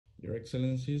Your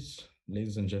Excellencies,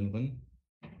 ladies and gentlemen,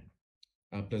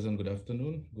 a pleasant good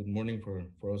afternoon, good morning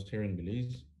for us here in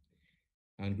Belize,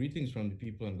 and greetings from the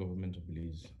people and government of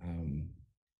Belize.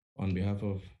 On behalf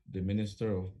of the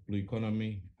Minister of Blue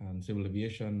Economy and Civil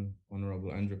Aviation,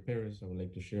 Honorable Andrew Perez, I would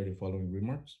like to share the following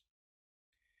remarks.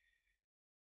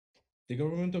 The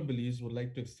government of Belize would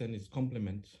like to extend its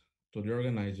compliment to the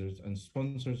organizers and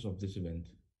sponsors of this event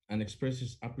and express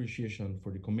its appreciation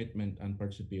for the commitment and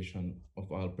participation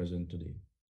of all present today.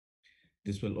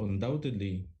 This will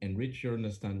undoubtedly enrich your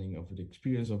understanding of the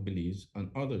experience of Belize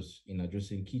and others in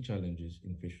addressing key challenges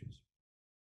in fisheries.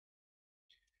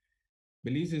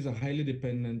 Belize is a highly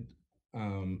dependent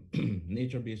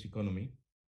nature-based economy,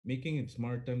 making its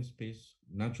maritime space,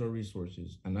 natural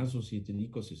resources, and associated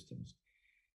ecosystems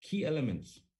key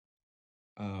elements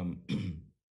um,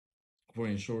 for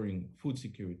ensuring food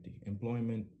security,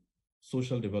 employment,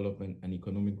 social development, and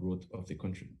economic growth of the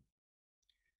country.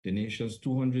 The nation's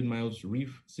 200 miles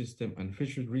reef system and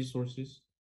fisheries resources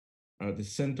are at the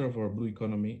center of our blue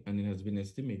economy, and it has been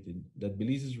estimated that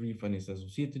Belize's reef and its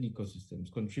associated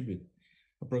ecosystems contribute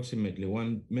approximately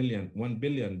 $1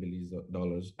 billion Belize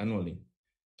dollars annually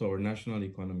to our national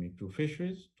economy through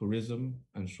fisheries, tourism,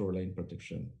 and shoreline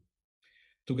protection.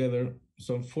 Together,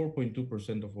 some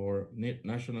 4.2% of our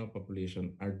national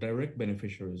population are direct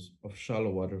beneficiaries of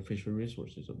shallow water fishery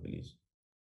resources of Belize,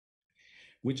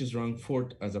 which is ranked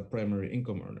fourth as a primary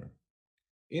income earner.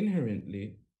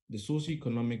 Inherently, the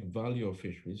socioeconomic value of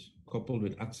fisheries, coupled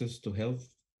with access to health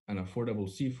and affordable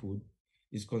seafood,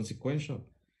 is consequential,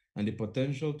 and the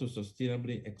potential to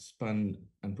sustainably expand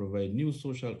and provide new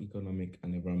social, economic,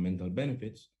 and environmental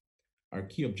benefits are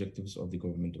key objectives of the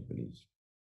government of Belize.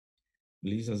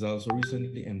 Belize has also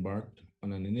recently embarked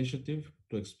on an initiative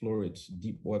to explore its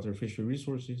deep water fishery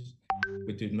resources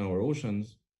within our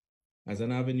oceans as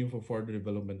an avenue for further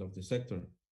development of the sector.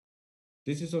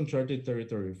 This is uncharted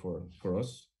territory for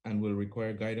us and will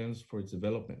require guidance for its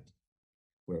development.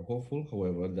 We're hopeful,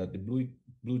 however, that the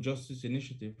Blue Justice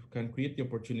Initiative can create the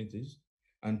opportunities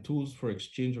and tools for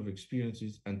exchange of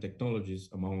experiences and technologies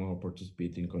among our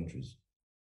participating countries.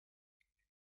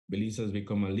 Belize has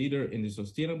become a leader in the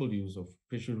sustainable use of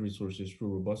fishery resources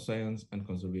through robust science and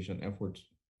conservation efforts.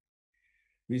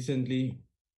 Recently,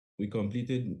 we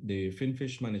completed the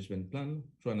finfish management plan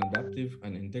through an adaptive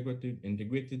and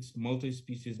integrated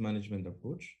multi-species management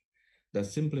approach that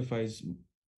simplifies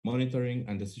monitoring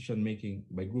and decision-making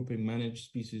by grouping managed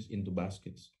species into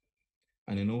baskets,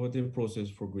 an innovative process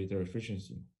for greater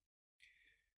efficiency.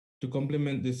 To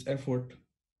complement this effort,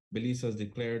 Belize has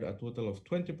declared a total of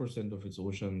 20% of its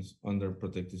oceans under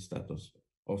protected status.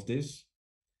 Of this,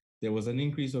 there was an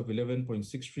increase of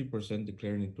 11.63%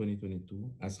 declared in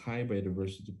 2022 as high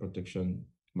biodiversity protection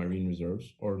marine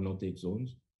reserves, or no-take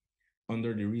zones,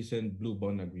 under the recent Blue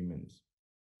Bond agreements.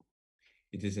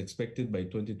 It is expected by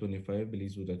 2025,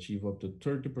 Belize would achieve up to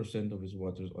 30% of its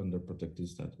waters under protected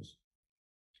status.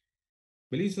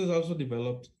 Belize has also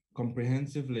developed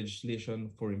comprehensive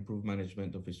legislation for improved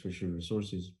management of its fishery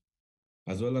resources,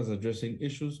 as well as addressing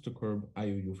issues to curb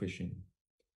IUU fishing.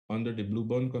 Under the Blue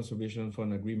Bond Conservation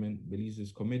Fund Agreement, Belize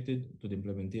is committed to the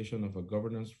implementation of a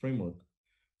governance framework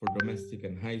for domestic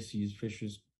and high seas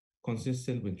fisheries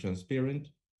consistent with transparent,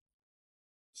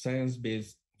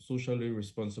 science-based, socially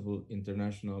responsible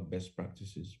international best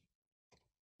practices.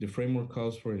 The framework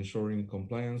calls for ensuring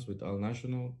compliance with all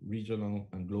national, regional,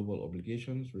 and global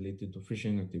obligations related to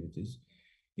fishing activities,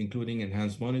 including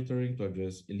enhanced monitoring to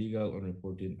address illegal,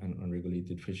 unreported, and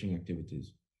unregulated fishing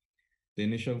activities. The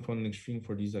initial funding stream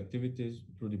for these activities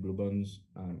through the Blue Bonds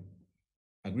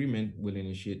agreement will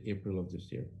initiate April of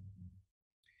this year.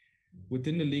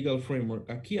 Within the legal framework,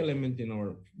 a key element in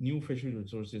our new Fisheries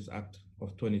Resources Act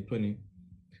of 2020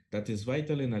 that is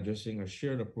vital in addressing a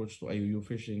shared approach to IUU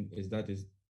fishing is that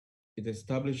it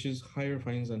establishes higher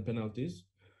fines and penalties,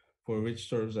 for which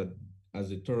serves as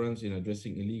deterrents in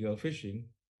addressing illegal fishing,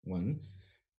 one,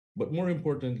 but more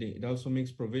importantly, it also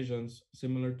makes provisions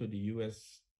similar to the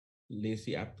US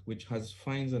Lacey Act, which has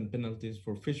fines and penalties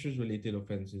for fisheries-related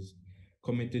offenses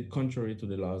committed contrary to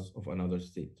the laws of another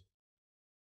state.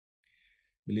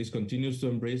 Belize continues to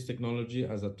embrace technology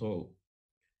as a tool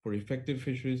for effective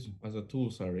fisheries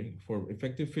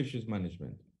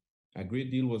management. A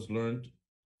great deal was learned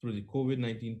through the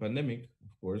COVID-19 pandemic,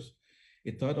 of course.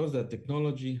 It taught us that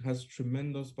technology has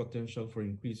tremendous potential for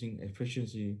increasing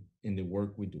efficiency in the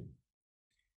work we do.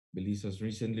 Belize has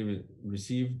recently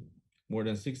received more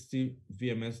than 60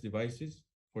 VMS devices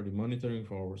for the monitoring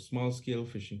for our small-scale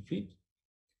fishing fleet.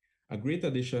 A great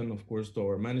addition, of course, to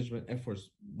our management efforts,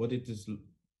 but it is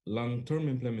long-term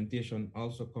implementation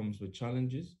also comes with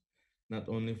challenges not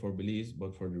only for Belize,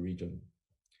 but for the region.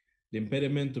 The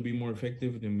impediment to be more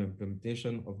effective in the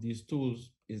implementation of these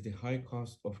tools is the high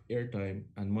cost of airtime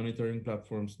and monitoring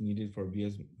platforms needed for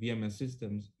VMS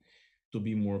systems to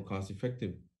be more cost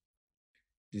effective.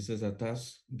 This is a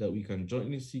task that we can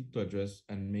jointly seek to address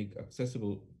and make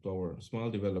accessible to our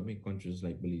small developing countries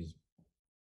like Belize.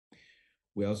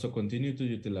 We also continue to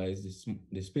utilize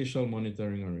the spatial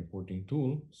monitoring and reporting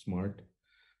tool, SMART,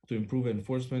 to improve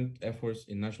enforcement efforts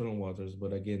in national waters,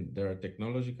 but again, there are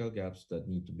technological gaps that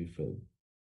need to be filled.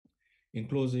 In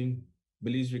closing,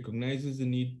 Belize recognizes the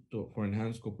need for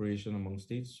enhanced cooperation among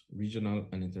states, regional,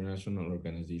 and international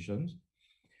organizations,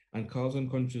 and calls on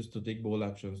countries to take bold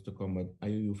actions to combat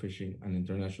IUU fishing and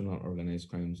international organized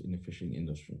crimes in the fishing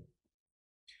industry.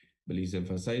 Belize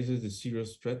emphasizes the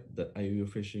serious threat that IUU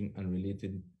fishing and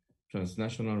related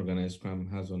transnational organized crime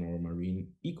has on our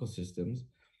marine ecosystems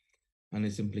and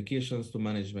its implications to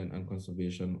management and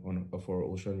conservation of our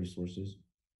ocean resources,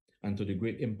 and to the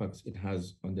great impacts it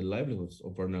has on the livelihoods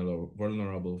of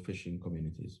vulnerable fishing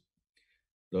communities.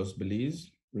 Thus,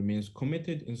 Belize remains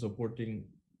committed in supporting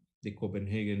the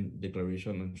Copenhagen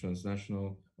Declaration on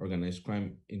Transnational Organized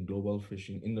Crime in Global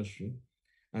Fishing Industry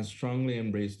and strongly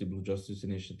embrace the Blue Justice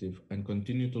Initiative and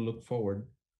continue to look forward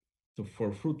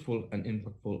for fruitful and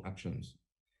impactful actions.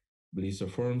 Belize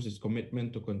affirms its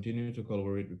commitment to continue to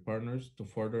collaborate with partners to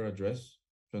further address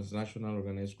transnational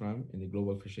organized crime in the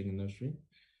global fishing industry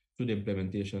through the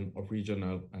implementation of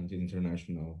regional and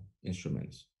international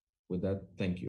instruments. With that, thank you.